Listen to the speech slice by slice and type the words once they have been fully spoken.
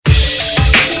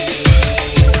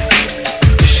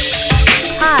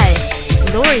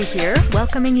Lori here,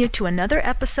 welcoming you to another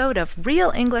episode of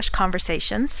Real English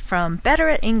Conversations from Better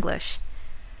at English.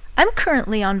 I'm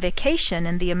currently on vacation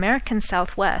in the American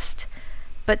Southwest,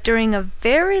 but during a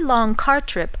very long car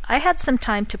trip, I had some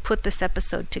time to put this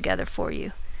episode together for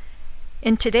you.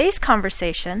 In today's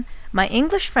conversation, my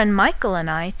English friend Michael and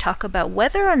I talk about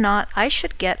whether or not I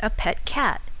should get a pet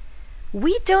cat.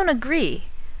 We don't agree.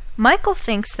 Michael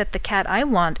thinks that the cat I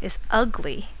want is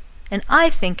ugly, and I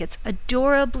think it's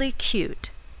adorably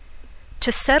cute.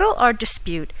 To settle our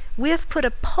dispute, we have put a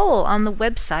poll on the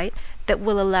website that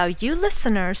will allow you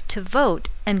listeners to vote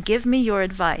and give me your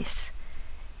advice.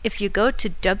 If you go to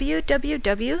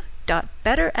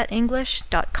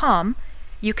www.betteratenglish.com,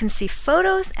 you can see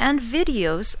photos and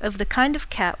videos of the kind of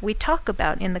cat we talk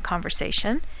about in the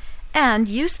conversation, and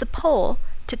use the poll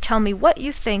to tell me what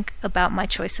you think about my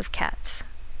choice of cats.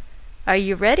 Are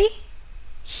you ready?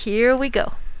 Here we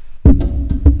go.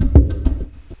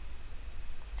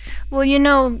 Well, you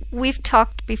know, we've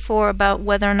talked before about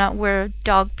whether or not we're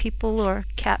dog people or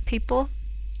cat people.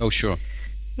 Oh, sure.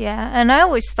 Yeah, and I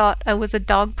always thought I was a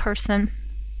dog person.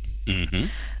 Mm-hmm.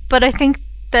 But I think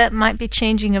that might be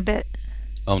changing a bit.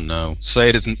 Oh, no. Say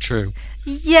it isn't true.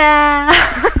 Yeah.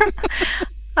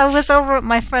 I was over at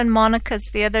my friend Monica's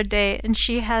the other day, and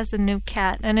she has a new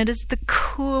cat, and it is the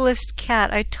coolest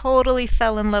cat. I totally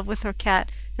fell in love with her cat.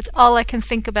 It's all I can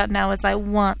think about now is I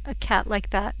want a cat like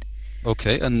that.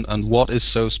 Okay, and what is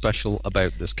so special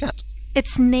about this cat?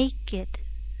 It's naked.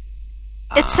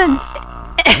 It's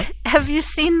Have you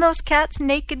seen those cats,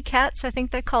 naked cats? I think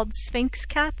they're called Sphinx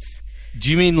cats. Do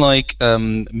you mean like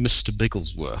Mr.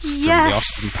 Bigglesworth from the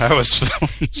Austin Powers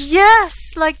films?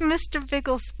 Yes, like Mr.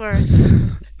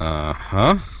 Bigglesworth.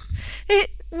 Uh-huh.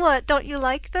 What, don't you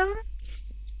like them?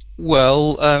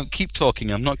 Well, keep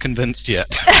talking. I'm not convinced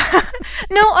yet.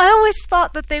 No, I always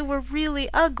thought that they were really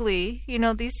ugly. You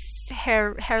know, these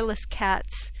hairless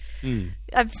cats.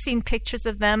 I've seen pictures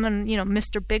of them, and, you know,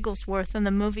 Mr. Bigglesworth in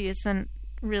the movie isn't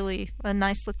really a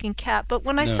nice-looking cat. But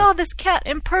when I saw this cat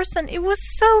in person, it was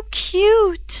so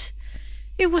cute.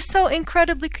 It was so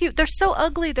incredibly cute. They're so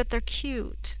ugly that they're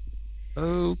cute.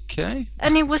 Okay.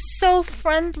 And he was so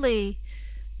friendly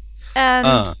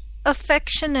and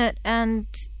affectionate and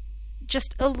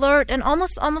just alert and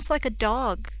almost like a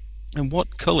dog. And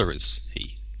what color is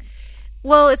he?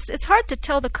 Well, it's hard to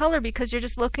tell the color because you're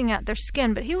just looking at their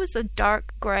skin, but he was a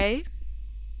dark gray.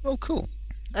 Oh, cool.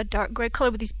 A dark gray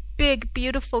color with these big,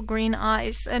 beautiful green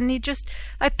eyes. And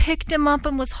I picked him up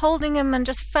and was holding him and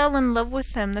just fell in love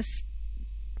with him, this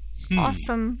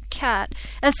awesome cat.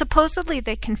 And supposedly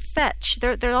they can fetch.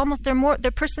 Their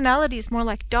personality is more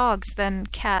like dogs than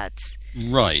cats.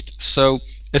 Right. So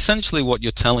essentially what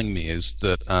you're telling me is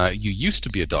that you used to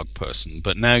be a dog person,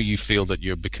 but now you feel that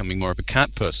you're becoming more of a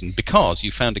cat person because you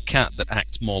found a cat that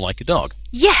acts more like a dog.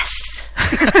 Yes!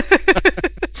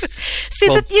 See,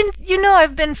 well, you know,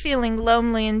 I've been feeling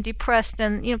lonely and depressed,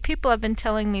 and, you know, people have been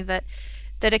telling me that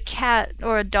a cat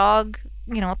or a dog,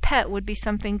 you know, a pet would be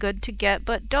something good to get,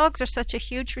 but dogs are such a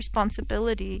huge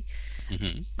responsibility.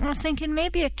 Mm-hmm. I was thinking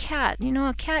maybe a cat. You know,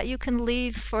 a cat you can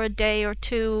leave for a day or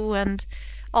two, and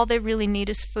all they really need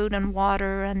is food and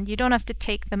water, and you don't have to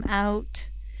take them out.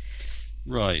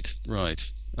 Right.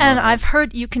 And I've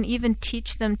heard you can even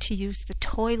teach them to use the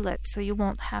toilet, so you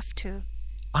won't have to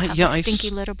have a stinky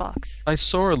litter box. I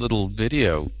saw a little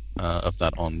video of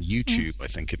that on YouTube, I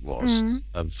think it was,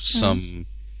 of some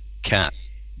cat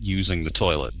using the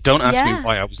toilet. Don't ask me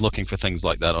why I was looking for things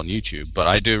like that on YouTube, but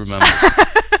I do remember.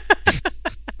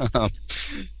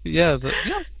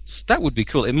 That would be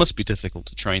cool. It must be difficult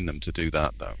to train them to do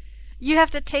that, though. You have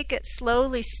to take it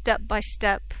slowly, step by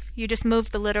step. You just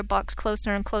move the litter box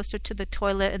closer and closer to the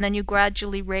toilet, and then you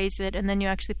gradually raise it, and then you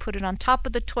actually put it on top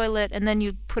of the toilet, and then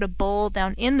you put a bowl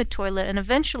down in the toilet, and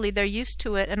eventually they're used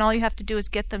to it, and all you have to do is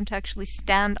get them to actually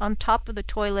stand on top of the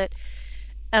toilet.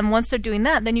 And once they're doing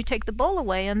that, then you take the bowl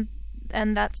away, and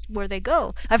that's where they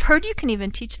go. I've heard you can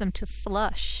even teach them to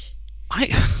flush. Oh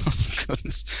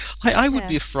goodness. I would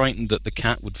be frightened that the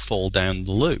cat would fall down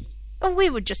the loo. Well, we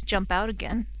would just jump out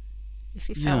again if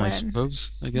he fell in. I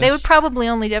suppose. I guess. They would probably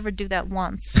only ever do that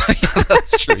once. Yeah,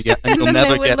 that's true. Yeah, and you'll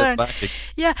never get it back.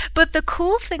 Yeah, but the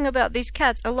cool thing about these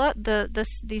cats,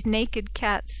 these naked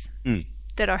cats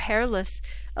that are hairless,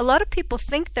 a lot of people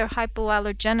think they're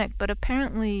hypoallergenic, but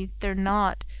apparently they're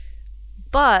not.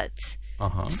 But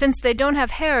since they don't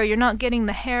have hair, you're not getting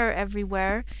the hair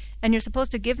everywhere. And you're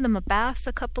supposed to give them a bath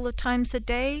a couple of times a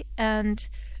day, and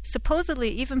supposedly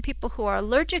even people who are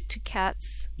allergic to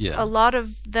cats, a lot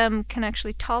of them can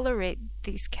actually tolerate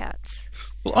these cats.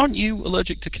 Well, aren't you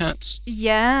allergic to cats?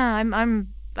 Yeah,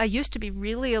 I used to be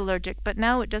really allergic, but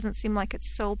now it doesn't seem like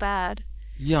it's so bad.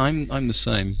 Yeah, I'm the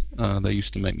same. They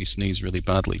used to make me sneeze really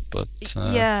badly, but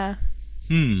yeah.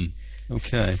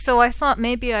 Okay. So I thought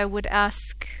maybe I would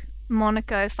ask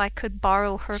Monica if I could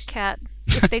borrow her cat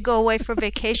if they go away for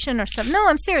vacation or something. No,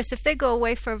 I'm serious. If they go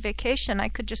away for vacation, I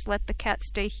could just let the cat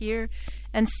stay here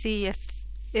and see if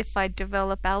I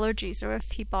develop allergies or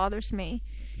if he bothers me.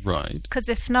 Right. Because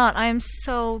if not, I am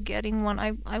so getting one.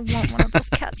 I want one of those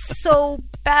cats so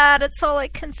bad. It's all I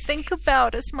can think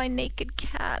about is my naked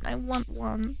cat. I want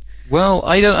one. Well,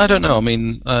 I don't know. I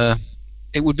mean,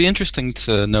 it would be interesting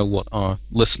to know what our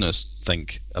listeners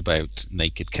think about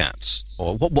naked cats.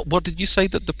 Or what did you say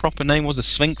that the proper name was? A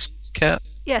Sphinx cat?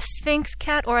 Yes, Sphinx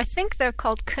cat, or I think they're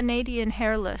called Canadian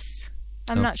hairless.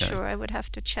 I'm not Okay. sure. I would have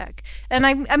to check. And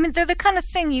I mean, they're the kind of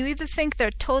thing you either think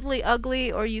they're totally ugly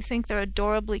or you think they're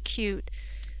adorably cute.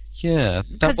 Yeah.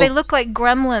 Because they look like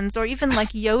gremlins or even like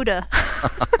Yoda.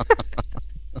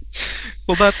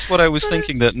 Well, that's what I was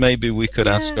thinking, that maybe we could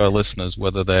ask our listeners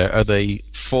whether are they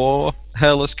for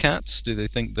hairless cats? Do they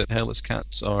think that hairless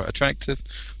cats are attractive?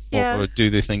 Or do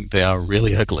they think they are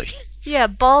really ugly? Yeah,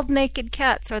 bald naked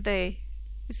cats, is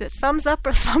it thumbs up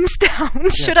or thumbs down?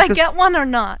 Should I get one or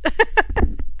not?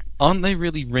 Aren't they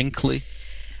really wrinkly?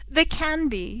 They can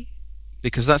be.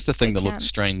 Because that's the thing that looks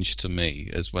strange to me,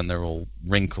 is when they're all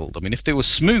wrinkled. I mean, if they were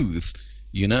smooth,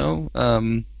 no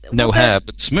hair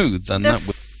but smooth, then that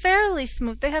would... fairly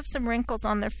smooth. They have some wrinkles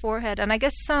on their forehead, and I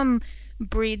guess some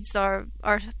breeds are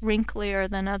wrinklier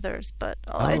than others, but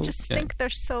I just think they're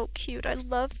so cute. I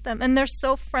love them, and they're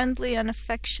so friendly and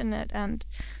affectionate, and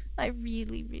I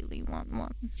really, really want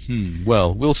one.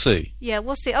 Well, we'll see. Yeah,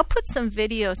 we'll see. I'll put some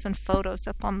videos and photos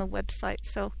up on the website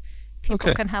so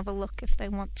people can have a look if they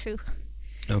want to.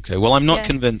 Okay, well, I'm not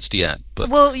convinced yet, but...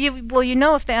 Well,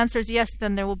 if the answer is yes,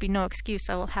 then there will be no excuse.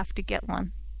 I will have to get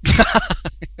one.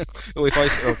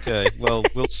 Okay, well,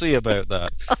 we'll see about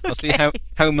that. Okay. I'll see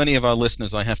how many of our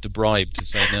listeners I have to bribe to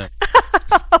say no.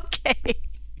 Okay.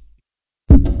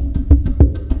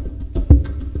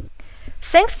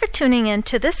 Thanks for tuning in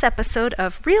to this episode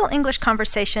of Real English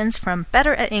Conversations from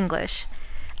Better at English.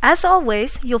 As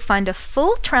always, you'll find a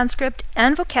full transcript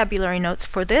and vocabulary notes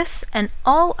for this and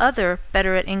all other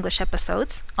Better at English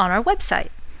episodes on our website.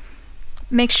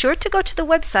 Make sure to go to the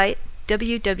website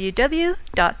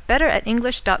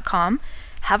www.betteratenglish.com,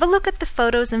 have a look at the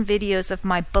photos and videos of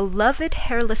my beloved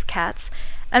hairless cats,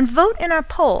 and vote in our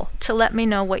poll to let me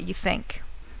know what you think.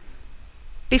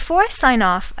 Before I sign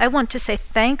off, I want to say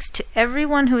thanks to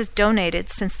everyone who has donated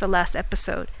since the last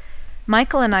episode.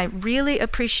 Michael and I really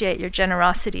appreciate your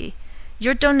generosity.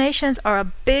 Your donations are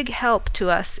a big help to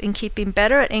us in keeping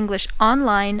Better at English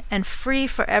online and free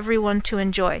for everyone to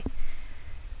enjoy.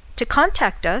 To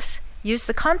contact us, use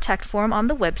the contact form on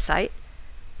the website,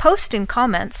 post in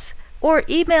comments, or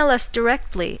email us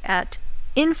directly at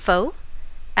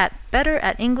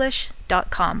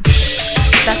info@betteratenglish.com.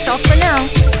 That's all for now.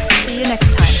 See you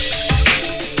next time.